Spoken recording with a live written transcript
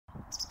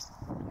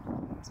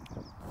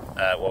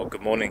Well,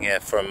 good morning here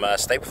from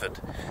Stapleford.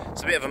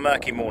 It's a bit of a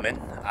murky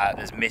morning.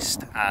 There's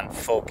mist and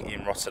fog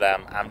in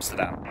Rotterdam,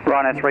 Amsterdam.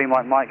 Ryanair 3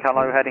 Mike,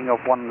 hello, heading of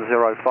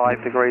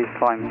 105 degrees,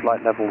 climb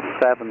flight level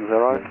 70.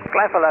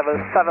 Climb for level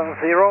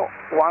 70,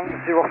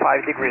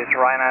 105 degrees,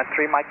 Ryanair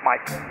 3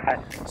 Mike.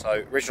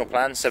 So, original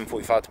plan,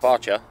 7:45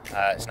 departure.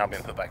 It's now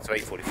been put back to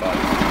 8:45.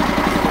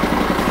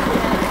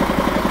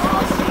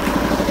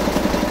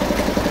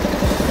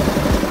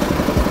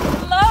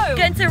 Hello!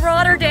 Get to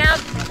Rotterdam!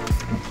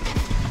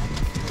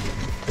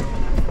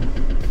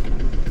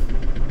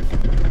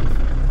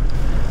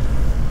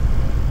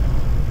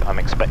 I'm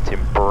expecting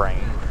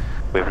brain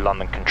with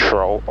London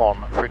Control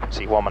on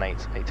frequency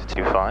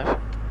 118.8225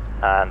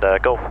 and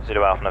Golf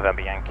Zulu Alpha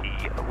November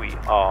Yankee. We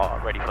are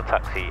ready for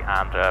taxi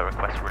and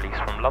request release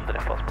from London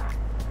if possible.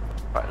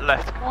 Right,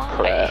 left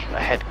clear,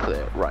 ahead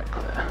clear, right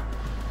clear.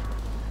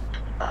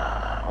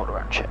 All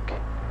around check.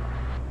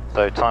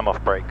 So time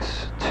off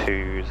brakes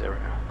 20.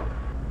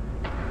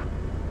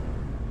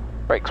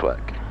 Brakes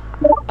work.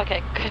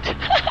 Okay, good.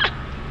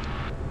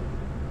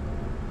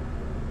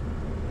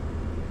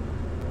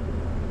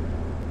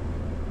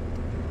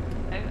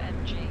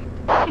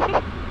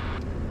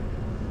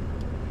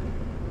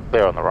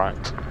 Clear on the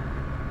right.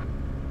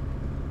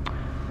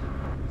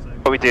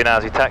 What we do now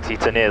is we taxi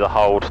to near the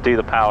hold, do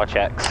the power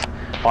checks.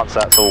 Once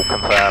that's all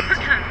confirmed,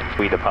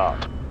 we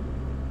depart.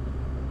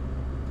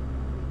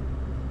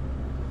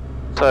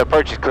 So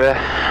approach is clear,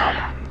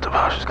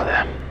 departure is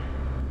clear.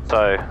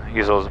 So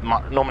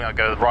normally I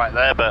go right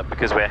there, but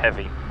because we're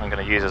heavy, I'm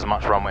going to use as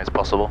much runway as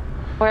possible.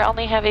 We're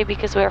only heavy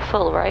because we're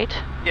full, right?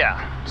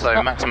 Yeah,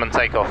 so maximum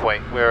takeoff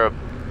weight. We're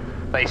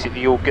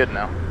basically all good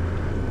now.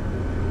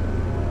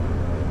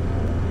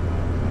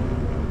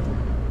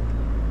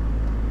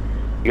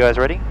 You guys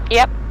ready?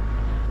 Yep.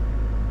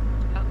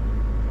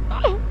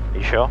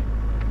 You sure?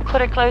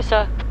 Put it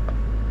closer.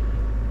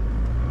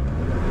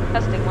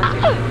 Testing 1,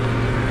 2, 3.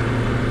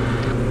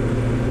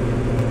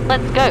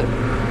 Let's go.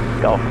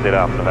 Golf Zulu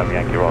Alpha November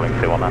Yankee rolling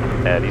 2 on that.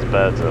 Yeah, these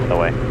birds are in the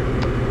way.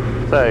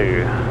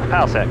 So,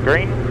 power set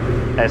green,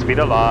 airspeed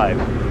alive.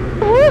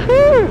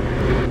 Woohoo!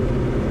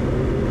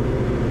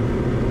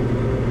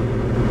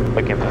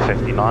 Looking for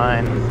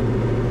 59.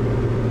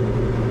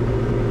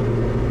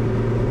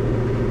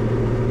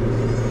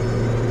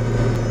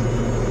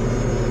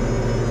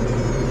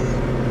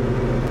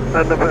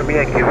 And November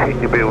Yankee, if you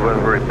can be over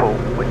report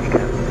when you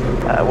can.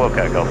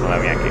 Wilco, Golf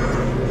November Yankee.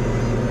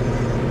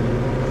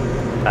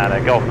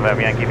 And Golf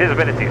November Yankee,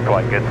 visibility is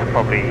quite good,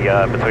 probably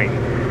between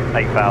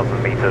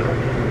 8,000 metres,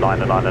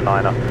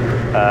 9er.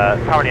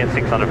 Currently at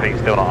 600 feet,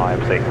 still not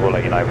IMC, we'll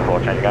let you know before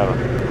changing over.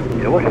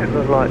 Yeah, what's it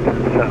look like to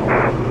the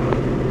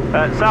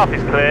south? South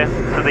is clear,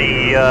 to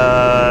the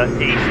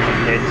east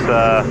it's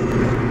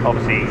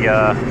obviously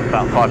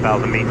about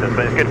 5,000 metres,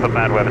 but it's good for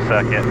bad weather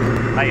circuit.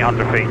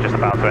 800 feet, just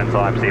about to enter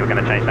IMC, we're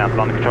going to change down to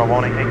London Control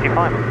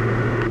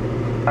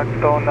 118.85.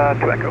 Blackstone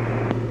to Echo.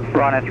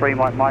 Ryanair 3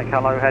 Mike,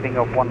 hello, heading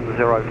of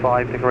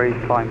 105 degrees,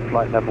 climb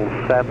flight level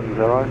 70.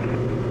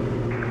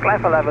 Climb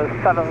for level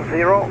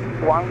 70,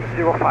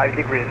 105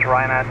 degrees,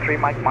 Ryanair 3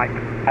 Mike.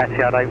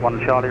 Etihad 81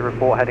 Charlie,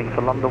 report heading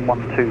to London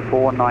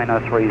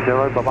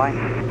 1249030, bye-bye.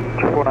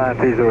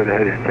 4930, the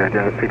heading,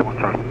 Etihad 81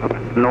 Charlie.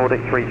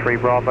 Nordic 33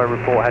 Bravo,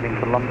 report heading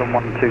to London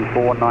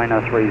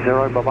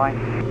 1249030, bye-bye.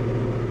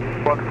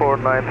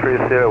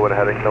 14930, we're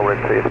heading Nordic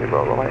 33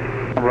 Bravo, bye.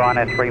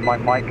 Ryanair 3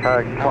 Mike,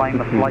 climb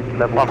flight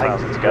level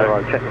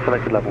 80, check the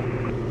selected level.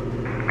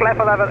 Climb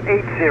for level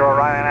 80,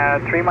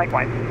 Ryanair 3 Mike.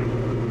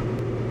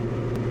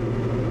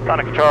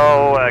 London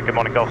Control, good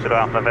morning, Golf Zulu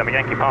Alpha November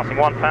Yankee, passing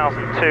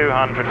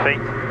 1,200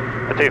 feet,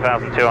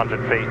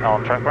 2,200 feet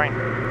on track brain.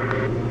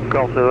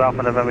 Golf Zulu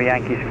Alpha November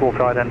Yankee, squawk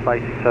ident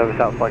basic service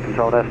outside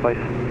controlled airspace.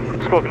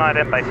 Squawk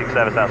ident basic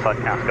service outside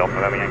CAS, Golf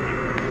November Yankee.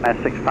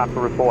 S6 Papa,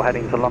 report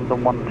heading to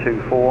London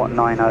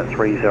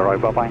 1249030,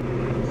 bye-bye.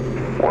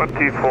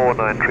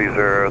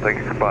 124,930, thank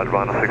you, goodbye,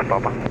 Ryanair 6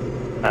 Papa.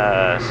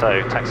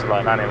 So taxi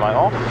light, landing light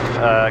off,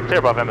 clear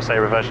above MSA,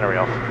 reversionary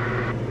off.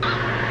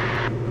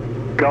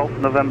 Golf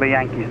November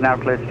Yankees now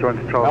clear to join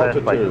controlled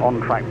airspace,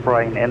 on track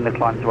brain, in the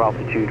climb to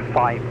altitude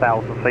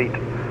 5,000 feet,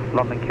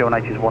 London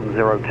QNH is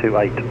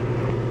 1028.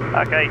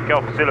 Okay,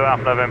 Golf Zulu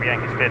Alpha November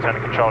Yankees clear to enter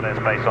controlled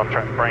airspace, on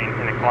track brain,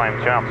 in the climb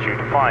to altitude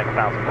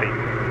 5,000 feet,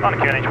 London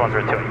QNH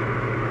 1028.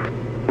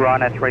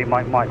 Ryanair 3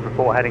 Mike,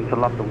 report heading to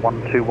London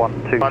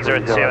 121230,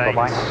 1028,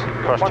 bye-bye.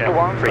 cross check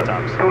 3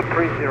 times.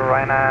 230,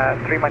 Ryanair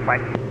 3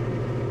 Mike.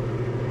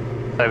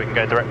 So we can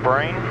go direct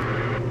brain,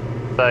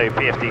 so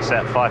PFD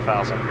set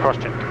 5,000, cross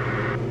check.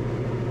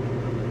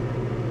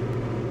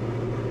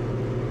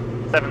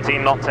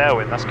 17 knot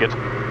tailwind, that's good.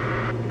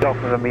 Golf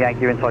November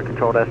Yankee, inside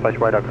controlled airspace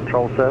radar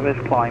control service,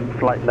 climb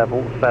flight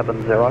level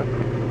 70.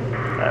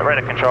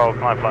 Radar control,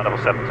 climb flight level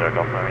 70,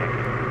 Golf November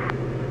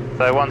Yankee.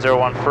 So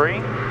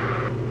 1013.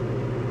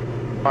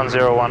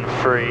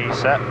 1013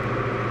 set,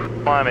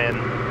 climb in,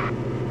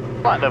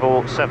 flight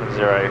level 70,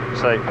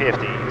 so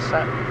PFD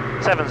set,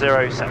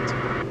 70 set.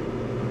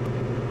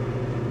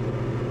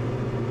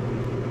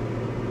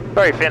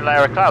 Very thin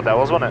layer of cloud that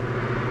was, wasn't it?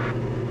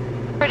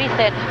 Pretty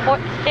thin. More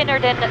thinner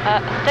than,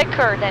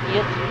 thicker than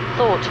you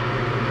thought.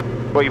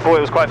 Well, you thought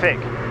it was quite thick?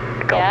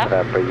 Yeah.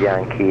 November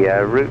Yankee,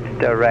 route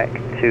direct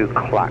to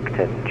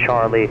Clacton,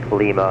 Charlie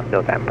Lima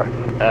November.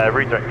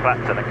 Route direct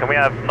Clacton, and can we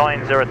have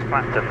 90 to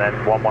Clacton, then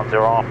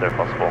 110 after if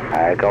possible?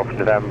 Golf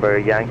November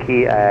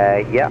Yankee,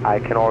 yeah, I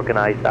can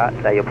organise that.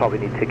 You'll probably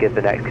need to give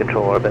the next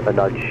controller a bit of a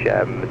nudge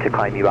to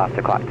climb you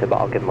after Clacton, but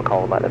I'll give them a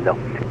call and let them know.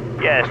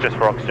 Yeah, it's just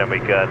for oxygen, we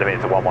limit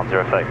it to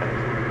 110 30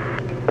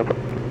 minutes. No problem.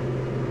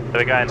 So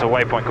we're going to a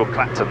waypoint called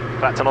Clacton.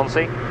 Clacton on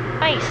sea?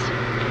 Nice.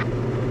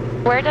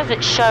 Where does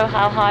it show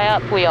how high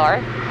up we are?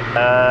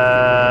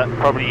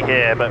 Probably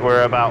here, but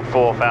we're about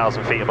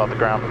 4,000 feet above the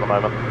ground at the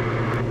moment.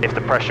 If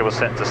the pressure was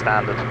set to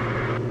standard.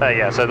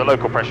 Yeah, so the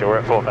local pressure, we're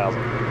at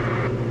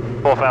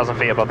 4,000. 4,000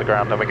 feet above the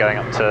ground, and we're going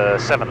up to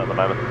 7 at the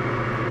moment.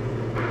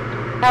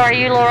 How are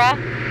you, Laura?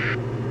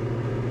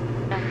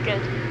 That's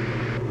good.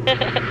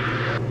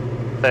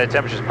 The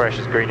temperature's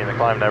precious, green in the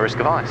climb, no risk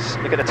of ice.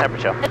 Look at the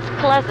temperature. It's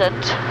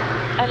pleasant.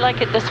 I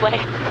like it this way.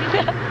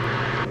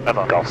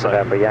 Golf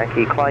November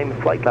Yankee, climb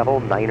flight level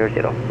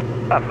 90.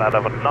 That's flight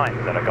level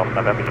 9, then I Golf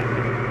November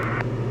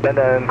Yankee.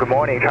 London, good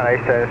morning,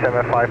 Chinese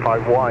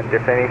 7551,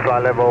 descending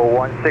flight level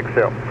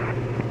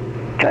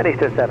 160. Chinese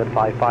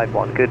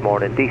 7551, good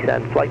morning,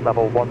 descend flight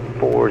level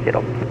 140.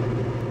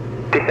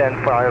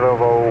 Descend flight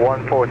level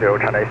 140,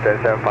 Chinese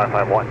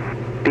 7551.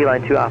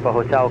 Beeline 2 Alpha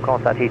Hotel,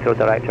 contact Heathrow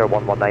Director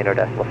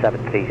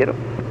 119.730.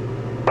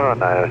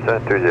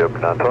 119.730,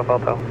 Canal 12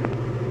 Hotel.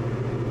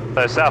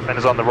 So south end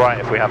is on the right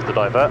if we have to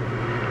divert.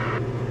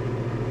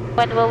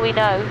 When will we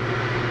know?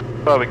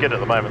 Well, we're good at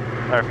the moment.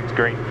 Everything's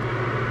green.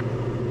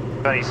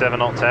 27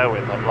 knot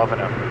tailwind, I'm loving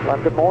it.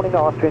 Good morning,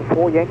 Austrian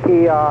 4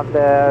 Yankee on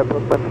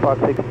Brooklyn Spark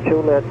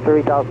 62 at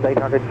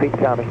 3,800 feet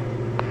counting.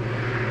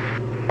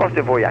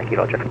 Austrian 4 Yankee,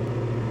 Roger.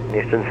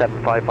 Eastern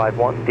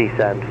 7551,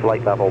 descend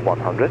flight level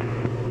 100.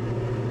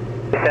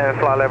 Descend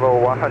flight level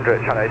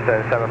 100, China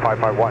Eastern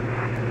 7551.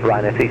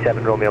 Ryanair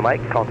 37 Romeo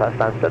Mike, contact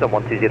Stansted at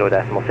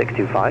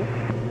 120.625.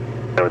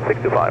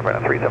 625,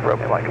 Ryanair 37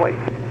 Romeo Mike, wait.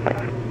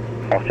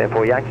 Austrian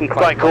 4 Yankee.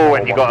 Quite cool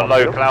when you've got a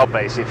low cloud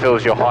base, it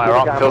feels you're higher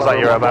up, it feels like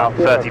you're about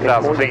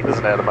 30,000 feet,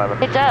 doesn't it, at the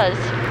moment? It does.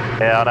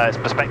 Yeah, I know, it's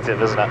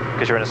perspective, isn't it?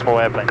 Because you're in a small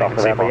airplane. Golf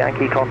November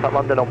Yankee, contact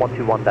London on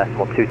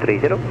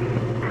 121.230.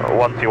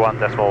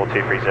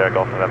 121.230,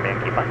 Golf November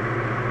Yankee, bye.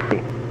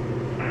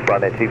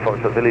 Ryanair 2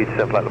 Foxtrot Zulu,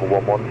 descend flight level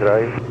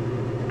 110.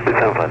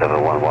 Descend flight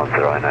level 110,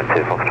 Ryanair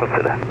 2 Foxtrot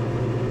Zulu.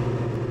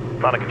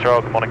 Under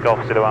control, good morning, Golf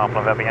Zulu Alpha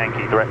November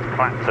Yankee, direct to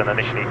Clacton,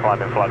 initially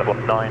climbing flight level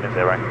 90.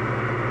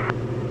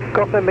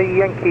 Golf November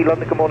Yankee,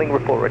 London, good morning,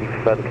 report ready for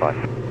further climb.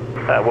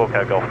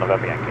 Wilco Golf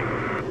November Yankee.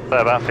 So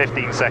about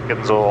 15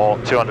 seconds or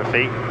 200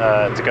 feet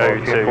to go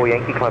to 4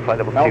 Yankee, climb flight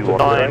level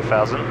 210.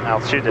 9,000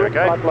 altitude, there we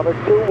go.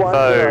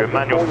 So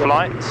manual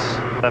flight,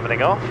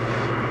 leveling off,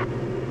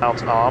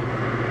 out arm.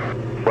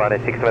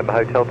 Ryanair 6 November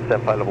Hotel,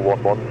 descend flight level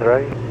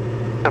 110.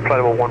 Descend flight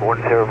level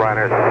 110,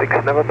 Ryanair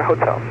 6 November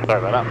Hotel. Sorry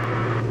about that.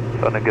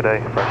 London, good day.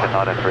 Fresh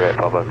 938,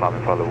 Papa,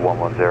 climbing flight level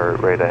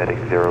 110, radar heading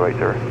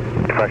 080.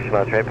 Fresh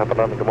 938, Papa,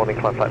 London, good morning,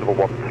 climb flight level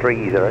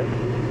 130.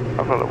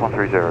 I've got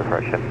 130,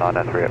 fresh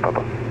 938,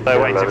 Papa. So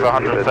waiting for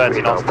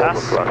 130 knots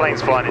TAS, the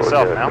plane's flying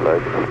itself now.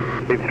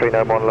 Loop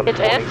 391, London, It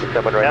good morning, is?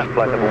 descend range,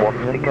 flight level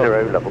 160,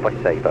 level by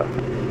Sabre.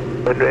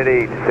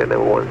 Ready, descend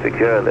level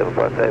 160, level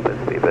by Sabre,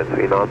 speed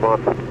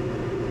 391.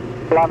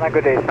 Lana,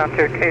 good day,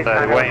 Center Case. So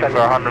waiting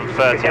for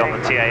 130 on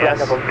the TAS.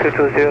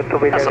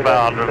 That's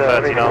about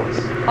 130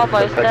 knots.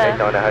 Almost there.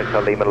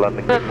 Hotel Lima,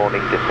 London, good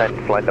morning, descend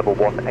flight level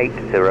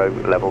 180,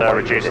 level by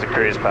Reduce the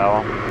cruise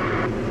power.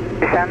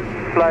 Descend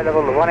flight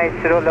level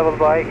 180, level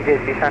by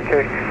EJC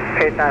Center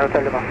Case 9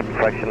 Hotel Lima.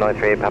 Fraction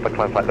 938, Papa,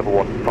 climb flight level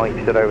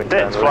 150.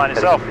 It's flying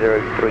itself.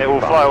 It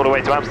will fly all the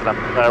way to Amsterdam.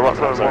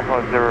 Rotterdam, sorry.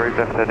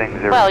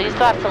 150, Well, you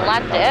still have to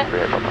land it.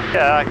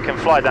 Yeah, I can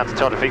fly down to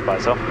 200 feet by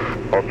itself.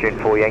 Austrian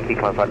 4 Yankee,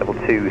 climb flight level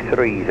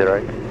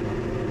 230.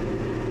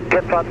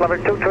 Climb flight level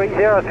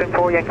 230, Austrian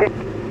 4 Yankee.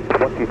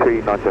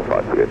 123,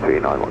 925,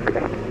 391, good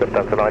day. Lift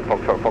down to 9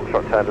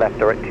 Foxtrot, turn left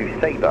direct to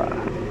Sabre.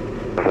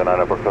 So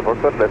 9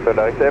 Foxtrot, left to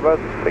 9 Sabre,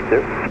 thank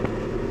you.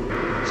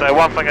 So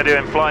one thing I do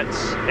in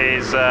flights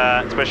is,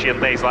 especially on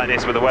days like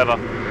this with the weather,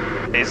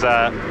 is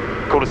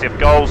courtesy of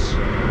goals,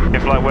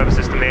 in-flight weather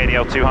system, the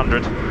ADL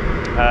 200.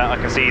 I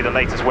can see the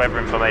latest weather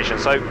information.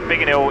 So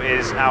Biggin Hill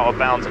is out of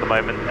bounds at the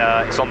moment.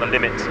 It's on the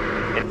limit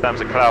in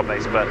terms of cloud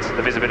base, but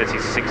the visibility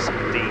is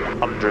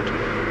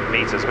 1,600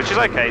 meters, which is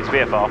okay, it's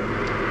VFR.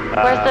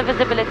 Where's the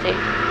visibility?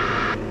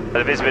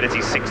 The visibility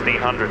is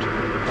 1,600.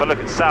 If I look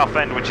at South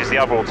End, which is the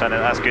other alternate,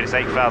 that's good, it's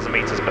 8,000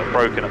 meters, but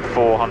broken at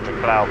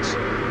 400 clouds.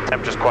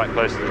 Temperature's quite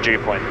close to the dew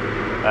point.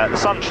 The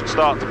sun should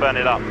start to burn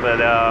it up, but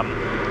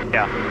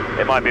yeah,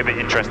 it might be a bit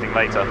interesting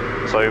later.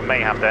 So we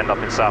may have to end up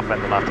in South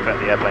End and have to vet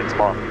the airplane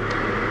tomorrow.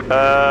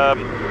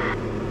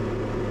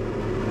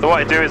 So what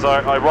I do is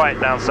I write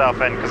down South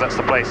End because that's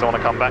the place I want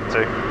to come back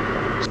to.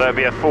 So it'll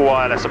be a full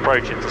wireless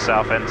approach into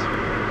South End.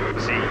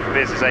 See,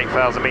 Viz is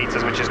 8,000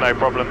 meters, which is no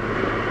problem.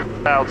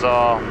 Clouds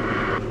are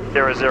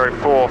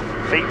 004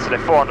 feet, so they're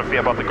 400 feet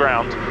above the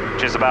ground,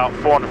 which is about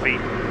 400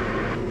 feet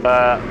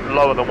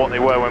lower than what they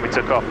were when we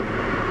took off.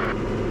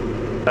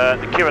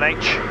 The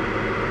QNH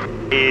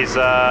is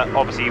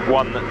obviously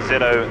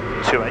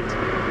 1028.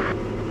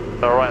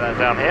 So I'll write that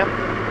down here.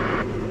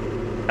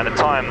 And the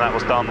time that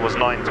was done was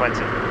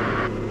 9:20.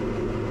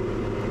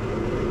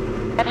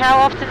 And how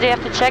often do you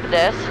have to check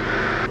this?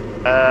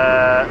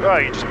 Well,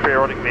 you just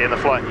periodically in the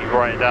flight, you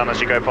write it down as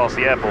you go past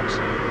the airports.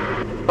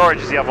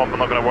 Storage is the other one, but I'm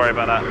not going to worry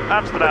about that.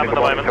 Amsterdam at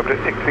the moment is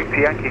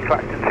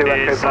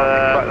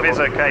Viz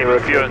okay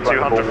with fewer than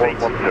 200 feet.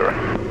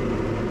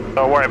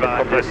 Don't worry about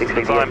that close to the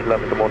time.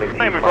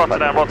 Same with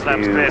Rotterdam.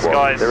 Rotterdam's clear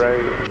skies.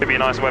 Should be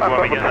nice weather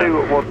when we get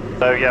there.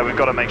 So yeah, we've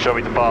got to make sure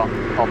we depart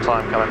on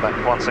time coming back.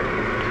 1 second.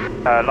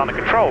 London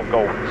Control,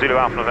 Golf, Zulu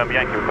Alpha November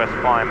Yankee, request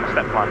climb,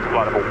 step climb to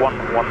flight level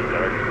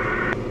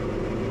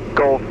 110.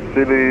 Golf,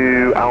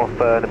 Zulu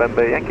Alpha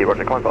November Yankee,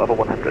 roger, climb flight level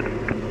 100.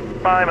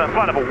 Climb at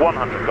flight level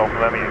 100, Golf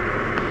November Yankee.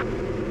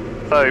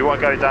 So what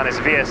goes down is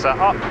VS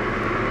up,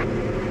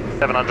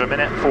 700 a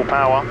minute, full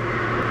power.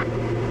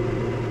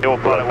 Your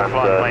pilot will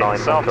fly the plane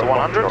itself to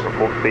 100.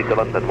 Report speed to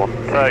London,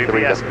 So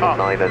VS up,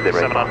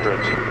 700.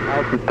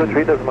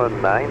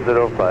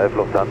 23.905,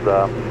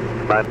 Lufthansa,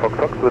 9 Fox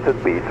with a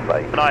speed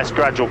 5. Nice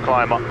gradual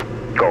climb up.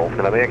 Golf,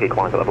 November Yankee,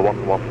 climb at level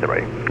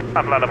 110.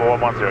 Up flight level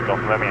 110, Golf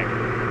November Yankee.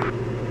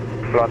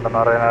 London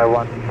Arena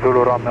 1,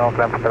 Zulu Romeo,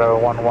 climb at level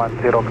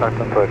 110,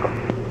 Claxton Circle.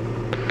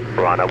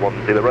 Ryanair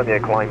 10 Romeo,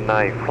 climb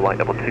now, flight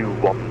level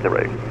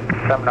 210.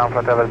 Climb now,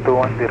 flight level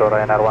 210,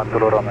 Ryanair 10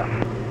 Romeo.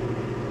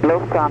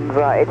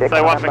 Lufthansa,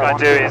 so one thing I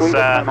do is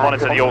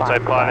monitor the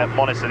autopilot,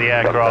 monitor the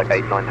aircraft.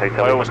 I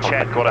always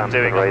check what I'm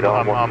doing.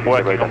 I'm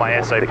working on my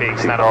SOP,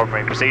 standard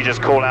operating procedures,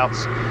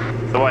 call-outs.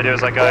 So what I do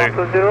is I go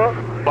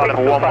flight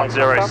level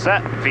 110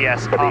 set,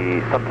 VS up,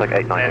 and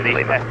then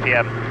the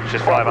FPM, which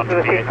is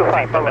 500 feet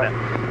per minute.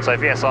 So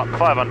VS up,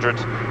 500,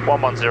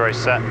 110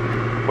 set.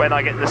 When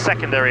I get the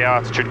secondary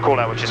altitude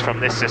call-out, which is from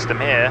this system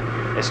here,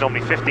 it's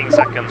normally 15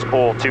 seconds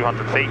or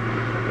 200 feet.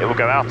 It will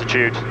go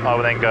altitude. I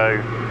will then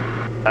go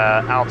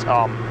out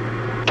arm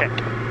check,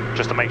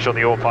 just to make sure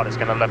the autopilot is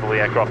going to level the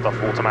aircraft off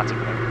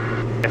automatically.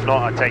 If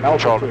not, I take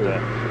control of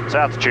it. So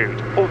altitude,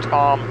 alt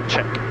arm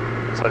check.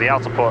 So the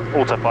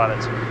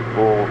autopilot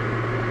will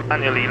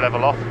manually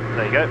level off.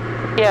 There you go.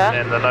 Yeah. And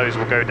then the nose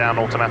will go down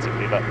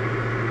automatically, look.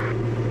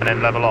 And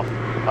then level off.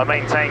 I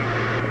maintain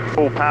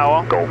full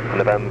power. Golf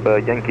November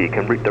Yankee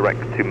can route direct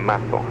to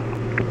Massos.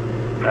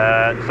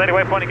 Say the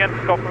waypoint again,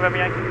 Golf November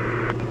Yankee.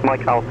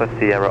 Mike Alpha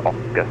Sierra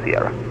Oscar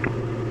Sierra.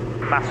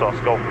 Massos,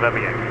 Golf November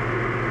Yankee.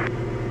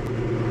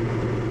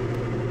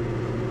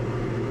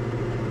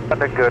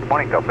 Good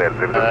morning, Golf Air 02,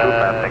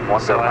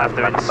 so I have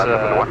to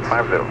insert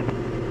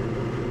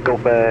 150.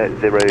 Golf Air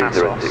 002,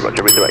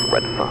 roger, redirect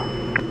red star.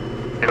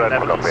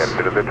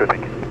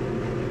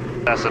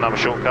 That's another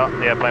shortcut.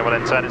 The airplane will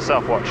then turn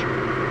itself, watch.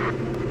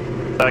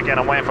 So again,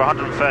 I'm waiting for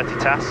 130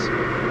 TAS.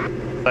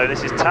 So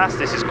this is TAS,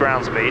 this is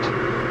ground speed.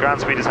 Ground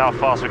speed is how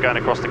fast we're going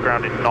across the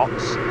ground in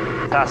knots.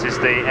 TAS is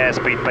the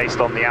airspeed based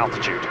on the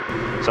altitude.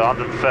 So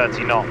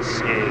 130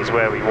 knots is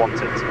where we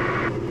want it.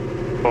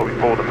 Before we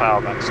pull the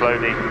power back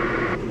slowly.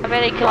 How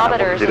many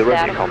kilometers is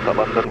that?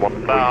 About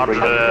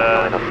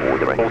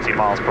 140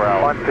 miles per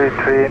hour.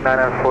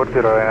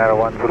 133.940,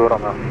 Ryanair 10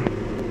 Romeo.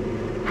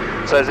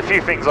 So there's a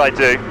few things I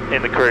do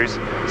in the cruise.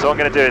 So what I'm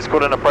going to do is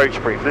called an approach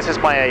brief. This is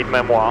my aid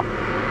memoir.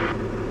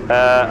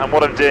 And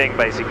what I'm doing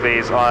basically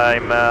is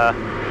I'm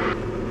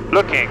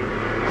looking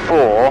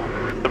for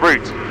the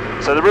route.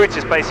 So the route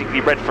is basically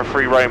red for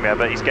Free Romeo,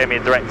 but he's gave me a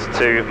direct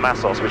to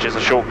Massos, which is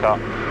a shortcut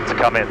to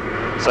come in.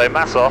 So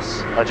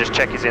Massos, I just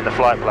check is in the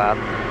flight plan.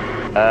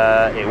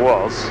 It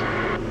was.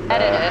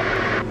 Edit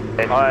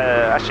it.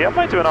 Actually, I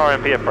might do an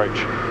RMP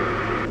approach.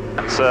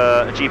 It's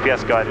a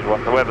GPS guided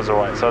one. The weather's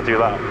alright, so I'll do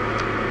that.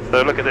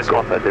 So look at this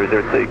one.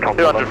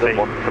 200 feet.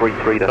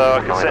 So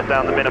I can set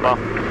down the minima.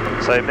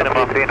 So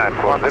minima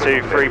 1,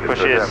 2, 3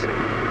 pushes,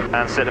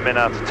 and set the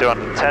minima to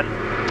 210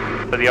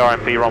 for the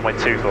RMP runway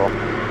 24.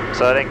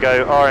 So I then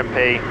go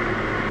RMP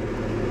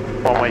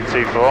runway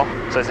 24.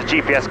 So it's a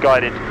GPS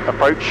guided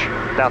approach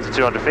down to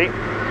 200 feet.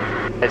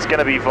 It's going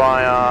to be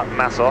via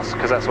Massos,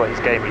 because that's what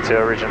he's gave me to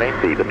originally.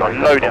 I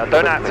load it, I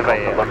don't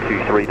activate it, but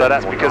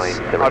that's because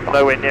I'm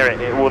nowhere near it.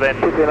 It will then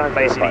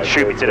basically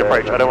shoot me to the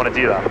approach. I don't want to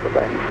do that.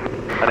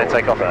 And then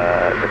take off.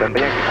 November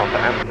Yankee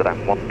contact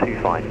Amsterdam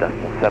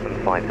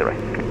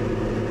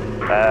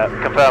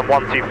 125.750. Confirm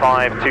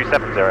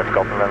 125.270 for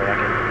Golf November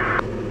Yankee.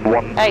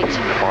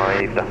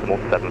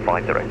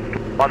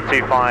 125.750.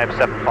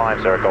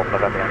 125.750 Golf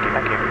November Yankee,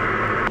 thank you.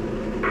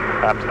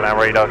 Amsterdam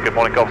radar, good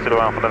morning, Golf Zulu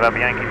Alpha November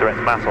Yankee, direct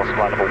to Massos,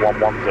 flight level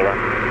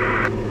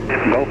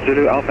 110. Golf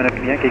Zulu Alpha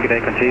November Yankee, good day,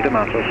 continue to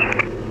Massos.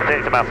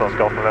 Continue to Massos,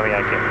 Golf November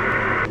Yankee.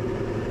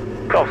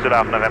 Golf Zulu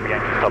Alpha November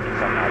Yankee, stop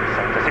descent now,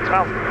 descend to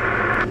 6,000.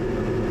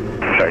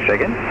 Sorry, say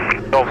again?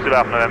 Golf Zulu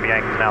Alpha November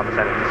Yankee is now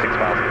descending to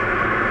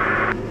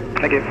 6,000.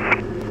 Thank you.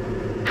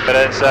 But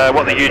it's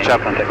what the huge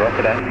have. Contact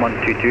Rotterdam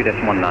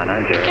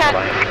 122.990.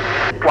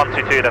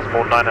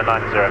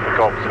 122.990 for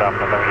Golf Zulu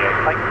Alpha November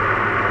Yankee, thank you.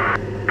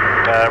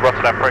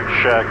 Rotterdam approach,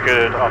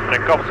 good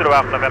afternoon. Golf Zulu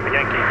Alpha November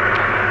Yankee.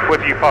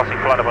 with you, passing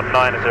flight number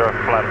 90 for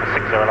flight number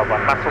 60 log by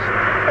Matos.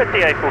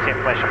 DA40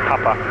 information,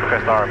 Papa,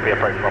 request RMP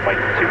approach runway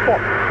 24.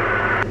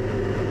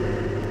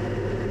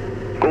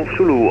 Golf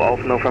Zulu,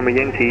 Alpha November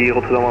Yankee,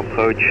 Rotterdam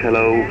approach,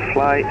 hello,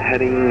 fly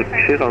heading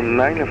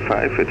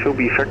 095, it will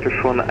be vectors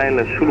for an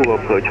Island Zulu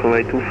approach,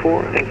 runway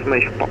 24,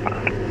 information Papa.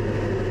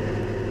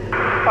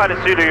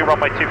 Island Zulu,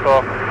 runway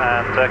 24,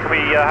 and can we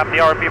have the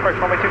RMP approach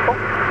runway 24?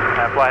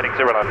 Fly heading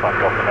 095,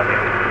 Golf November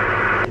Yankee.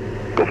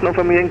 Golf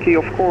November Yankee,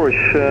 of course,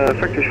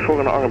 vectors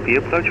for an RMP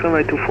approach,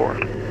 runway 24.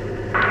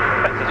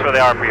 Vectors for the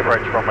RMP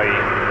approach runway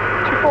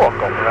 24,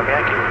 Golf November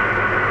Yankee.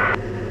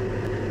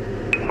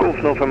 Golf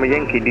November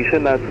Yankee,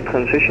 descend out to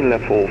transition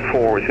level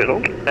 40.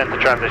 Descend to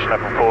transition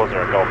level 40,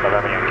 Golf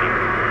November Yankee.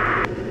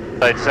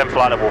 So descend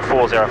flight level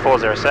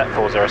 4040 set,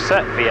 40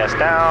 set, VS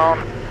down.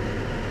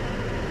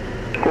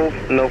 Golf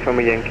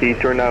November Yankee,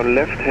 turn now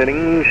left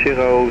heading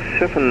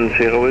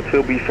 070, it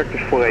will be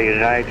vectors for a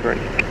right turn.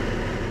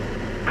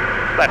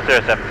 Left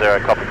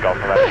 070, copy Golf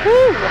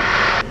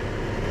November.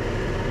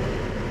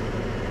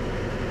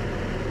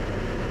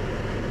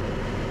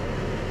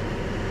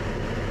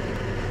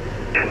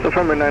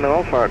 November 9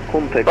 Alpha,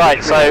 contact.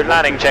 Right, so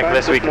landing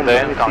checklist we can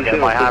do. Can't get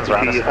my hands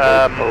around this.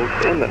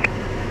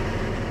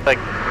 The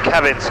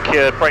cabin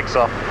secured, brakes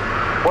off.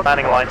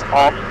 Landing lights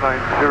on.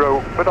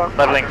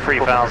 Leveling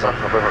 3000.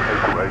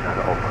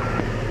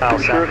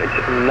 Sure,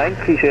 it's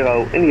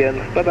 930 in the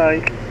end. Bye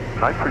bye.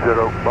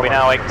 930. We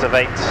now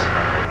activate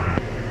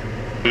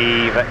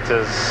the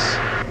vectors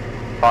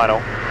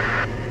final.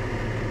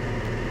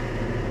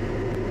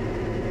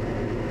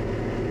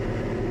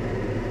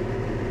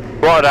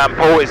 Rotterdam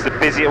port is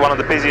one of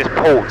the busiest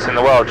ports in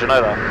the world, do you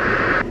know that?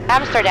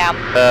 Amsterdam.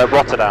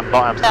 Rotterdam,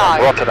 not Amsterdam,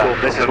 No.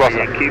 Rotterdam. This is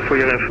Rotterdam. Yankee, for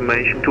your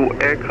information, 2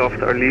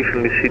 aircraft are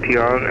leaving the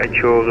CTR at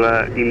your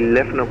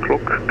 11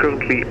 o'clock,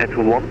 currently at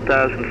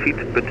 1,000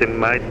 feet, but they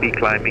might be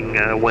climbing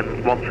once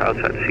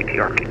outside the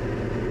CTR.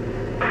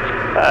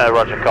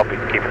 Roger, copy,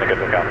 keeping a good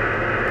lookout.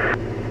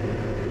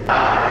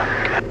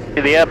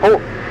 In the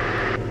airport?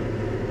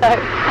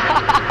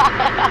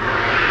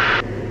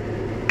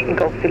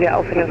 Golf Zulu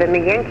Alpha November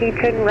Yankee,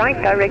 turn right,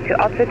 direct to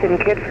Oxford and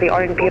cleared for the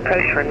RMP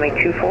approach, runway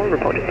 24,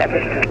 report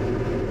established.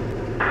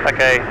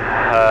 Okay,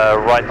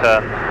 right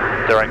turn,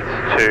 direct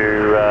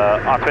to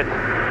Oxford,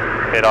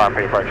 cleared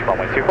RMP approach,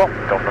 runway 24,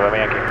 Golf November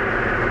Yankee.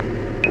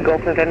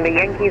 Golf November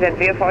Yankee, that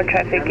VFR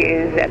traffic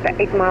is at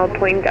the 8 mile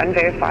point,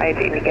 unverified,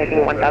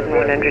 indicating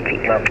 1,100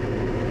 feet.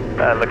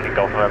 Looking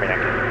Golf November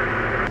Yankee.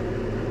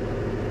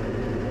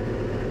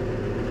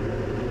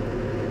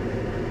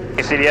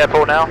 You see the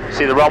airport now?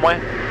 See the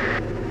runway?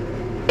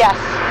 Yes.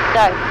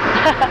 No.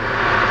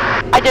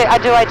 I do.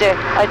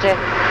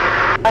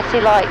 I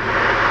see light.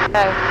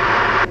 No.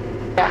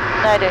 Yeah.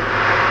 No,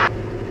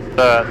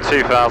 I do.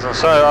 2000.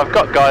 So I've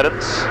got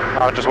guidance.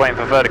 I'm just waiting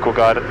for vertical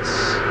guidance.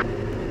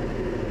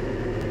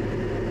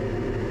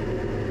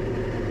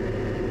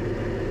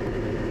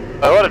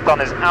 So what I've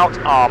done is out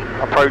arm,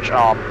 approach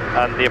arm,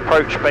 and the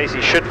approach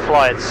basically should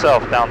fly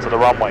itself down to the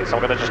runway. So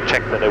I'm going to just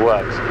check that it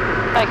works.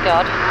 Thank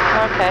God.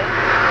 Okay.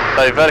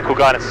 So vertical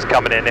guidance is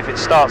coming in. If it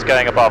starts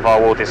going above, I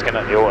will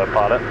disconnect the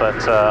autopilot,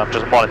 but I'm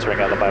just monitoring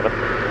at the moment.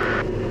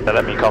 So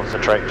let me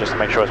concentrate just to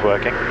make sure it's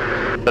working.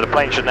 So the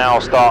plane should now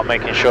start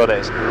making sure that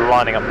it's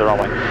lining up the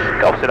runway.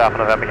 Golf Zulu Alpha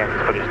November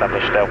Yankee, fully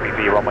established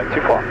LPV runway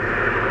 24.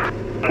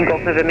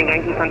 Golf November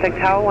Yankee, contact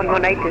Tower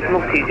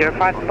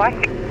 118.205, bye.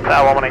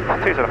 Tower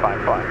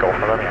 118.205, fine, Golf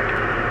November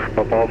Yankee.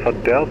 Papa Alpha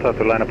Delta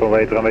to line up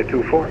runway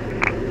 24.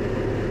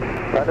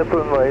 Line up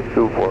runway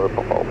 24,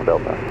 Papa Alpha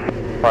Delta.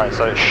 Right,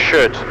 so it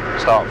should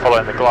start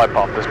following the glide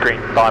path, this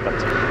green diamond.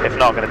 If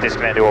not, I'm going to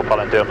disconnect the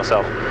autopilot and do it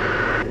myself.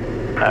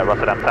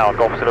 Rotterdam Tower,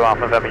 Golf Zulu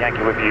Alpha November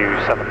Yankee with you,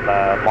 7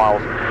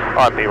 miles,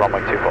 RMP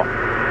runway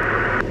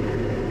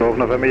 24. Golf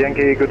November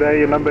Yankee, good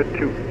day, number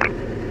 2.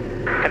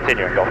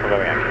 Continuing, Golf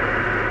November Yankee.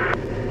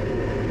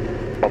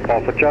 Papa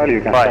Alpha Charlie,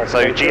 you can Right,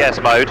 so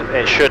GS mode,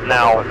 it should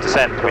now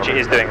descend, which it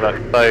is doing, look.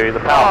 So the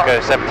power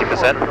goes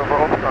 70%.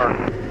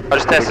 I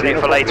just tested it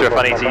for later if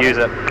I need to use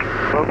it.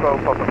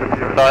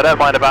 So I don't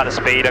mind about the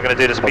speed, I'm going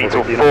to do the speed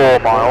till 4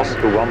 miles.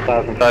 So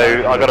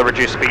I've got to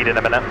reduce speed in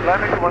a minute.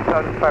 Landing to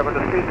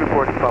 1,500 feet,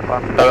 reporting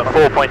Papa. So at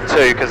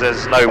 4.2 because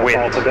there's no wind.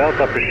 Alpha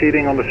Delta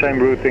proceeding on the same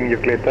routing, you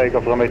clear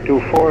takeoff runway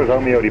 24,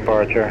 Romeo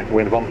departure,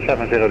 wind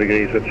 170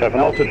 degrees with 7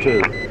 knots.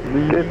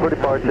 Clear for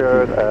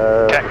departure,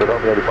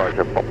 Romeo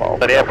departure, Papa.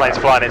 So the airplane's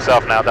flying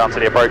itself now down to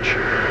the approach,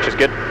 which is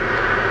good.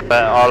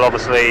 But I'll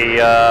obviously,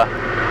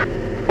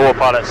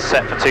 autopilot's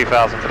set for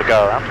 2,000 for the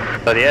go around.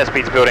 So the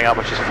airspeed's building up,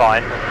 which is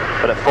fine.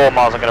 But at 4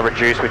 miles I'm going to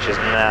reduce, which is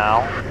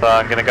now. So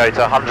I'm going to go to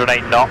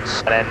 108 knots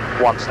and then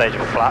 1 stage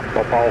of flap.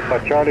 Papa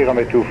Alpha Charlie,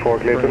 runway 24,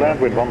 clear to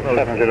land with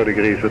 170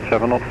 degrees with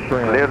 7 knots.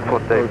 Clear for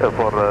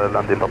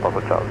landing, Papa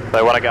Alpha Charlie.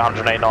 So when I get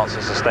 108 knots,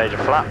 it's a stage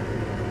of flap.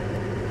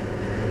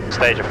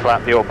 Stage of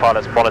flap, the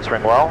autopilot's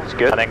monitoring well, it's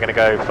good. And then going to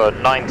go for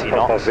 90 Papa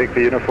knots.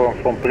 Victor uniform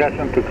from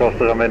present to cross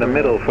the runway in the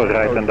middle for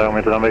right and down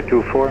with runway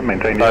 24,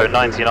 maintain the... So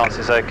 90 knots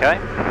is okay.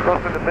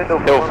 Cross in the middle.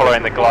 Still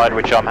following the glide,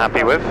 which I'm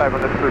happy with.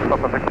 500 feet,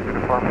 Papa Victor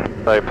uniform.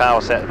 So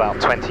power set about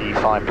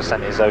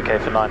 25% is okay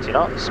for 90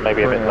 knots,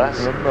 maybe a bit less.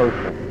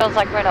 Feels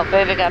like we're not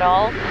moving at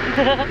all.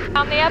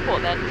 On the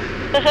airport then.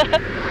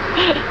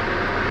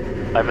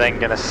 I'm then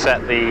going to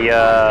set the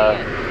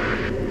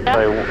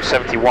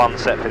 71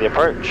 set for the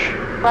approach.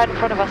 Right in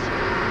front of us.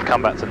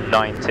 Come back to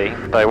 90,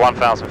 so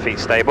 1,000 feet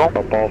stable.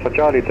 Papa Alpha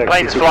Charlie, taxi.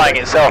 Plane's flying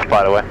itself,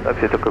 by the way. That's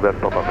it, Papa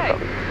Alpha.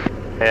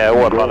 Yeah,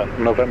 autopilot.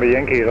 November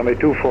Yankee, runway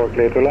 24,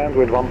 clear to land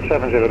with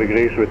 170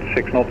 degrees with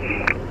 6 knots.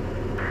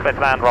 Clear to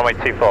land, runway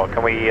 24.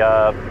 Can we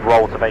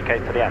roll to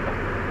vacate to the end?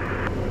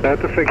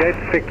 To vacate,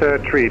 Victor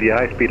 3, the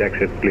high-speed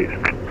exit, please.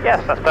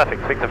 Yes, that's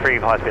perfect. Victor 3,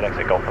 high-speed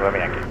exit, Golf November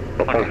Yankee.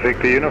 Papa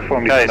Victor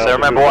uniform. Okay, so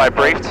remember what I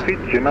briefed?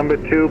 Feature number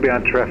 2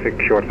 behind traffic,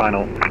 short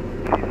final.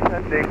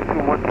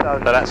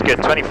 So that's good,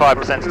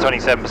 25% to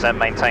 27%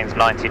 maintains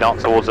 90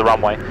 knots towards the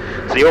runway.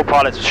 So the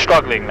autopilot's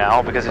struggling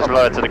now because it's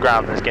lowered to the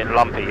ground and it's getting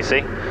lumpy, you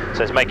see?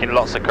 So it's making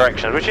lots of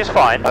corrections, which is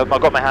fine. I've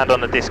got my hand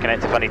on the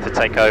disconnect if I need to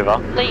take over.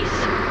 Please.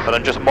 But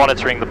I'm just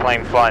monitoring the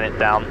plane flying it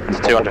down to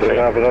 200 feet.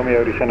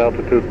 Romeo, descend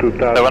altitude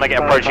 2,000. So when I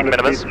get approaching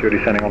minimus, you're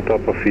descending on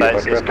top of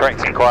VFR. it's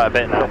correcting quite a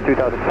bit now. We're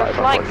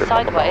flying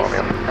sideways.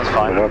 That's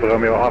fine.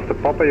 Romeo, after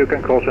Papa, you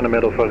can cross in the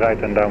middle for right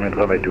and down with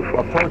runway 24.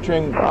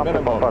 Approaching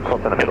minimum.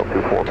 Cross in the middle,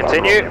 24.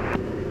 Continue.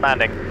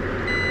 Landing.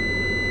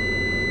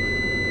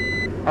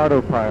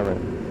 Autopilot.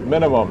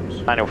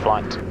 Minimums. Manual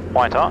flight.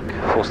 White arc.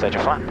 Full stage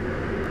of flap.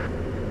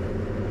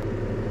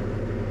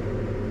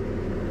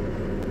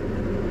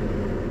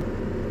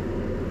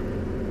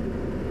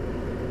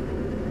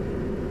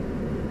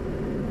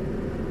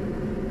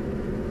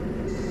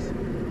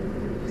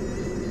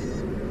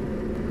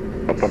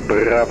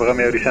 Bravo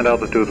Romeo, descend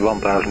altitude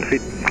 1,000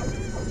 feet.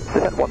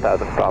 Descend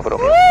 1,000, Bravo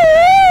Romeo. Woo!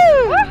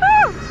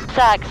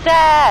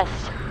 Success!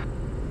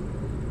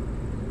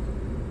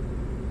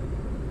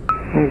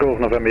 Golf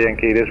November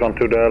Yankee, this one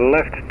to the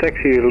left,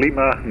 taxi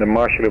Lima, the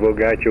marshal will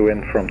guide you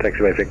in from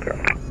taxiway Victor.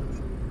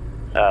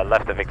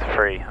 Left of Victor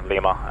 3,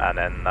 Lima, and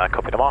then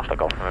copy the marshal,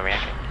 Golf November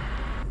Yankee.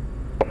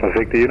 Papa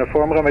Victor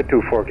uniform, runway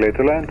 24, clear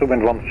to land, to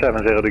wind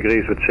 170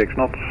 degrees with 6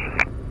 knots.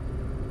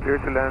 Clear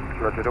to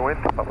land, roger the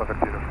wind, Papa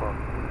Victor uniform.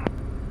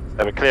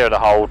 So we clear of the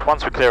hold.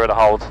 Once we clear of the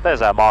hold,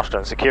 there's our marshal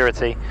and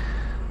security.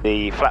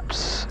 The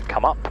flaps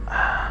come up,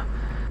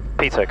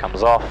 pitot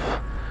comes off,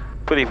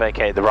 fully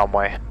vacate the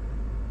runway.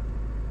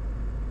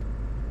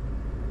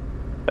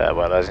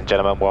 Well, ladies and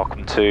gentlemen,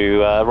 welcome to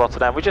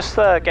Rotterdam. We're just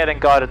getting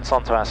guidance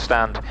onto our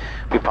stand.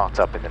 We parked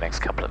up in the next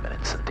couple of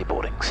minutes and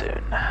deboarding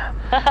soon.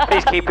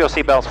 Please keep your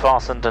seatbelts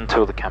fastened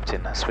until the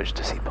captain has switched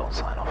to seatbelt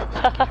sign off.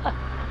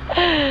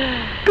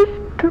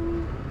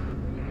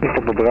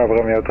 Bravo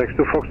Romeo, taxi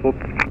to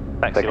Foxtrot.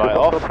 Taxi light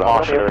off,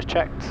 marshal is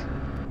checked.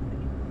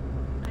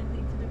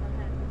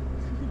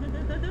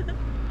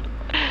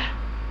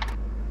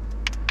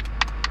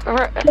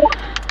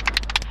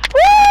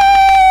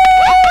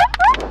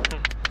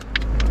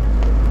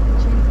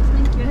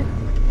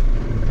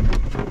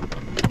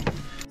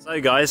 So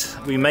guys,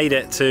 we made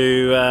it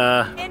to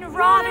in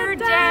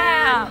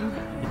Rotterdam.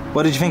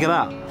 What did you think of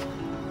that?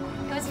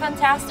 It was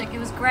fantastic. It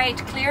was great.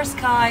 Clear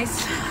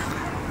skies.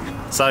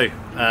 So,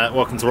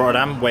 welcome to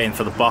Rotterdam, waiting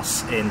for the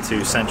bus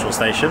into Central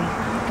Station.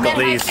 Got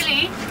these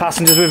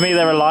passengers with me,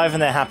 they're alive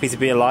and they're happy to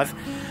be alive.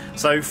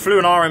 So, flew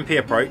an RMP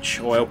approach,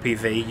 or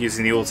LPV,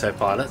 using the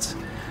autopilot,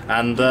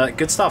 and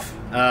good stuff.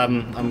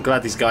 I'm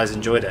glad these guys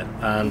enjoyed it,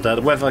 and the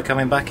weather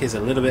coming back is a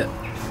little bit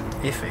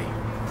iffy.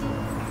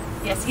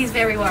 Yes, he's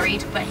very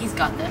worried, but he's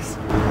got this.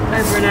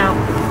 Over and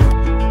out.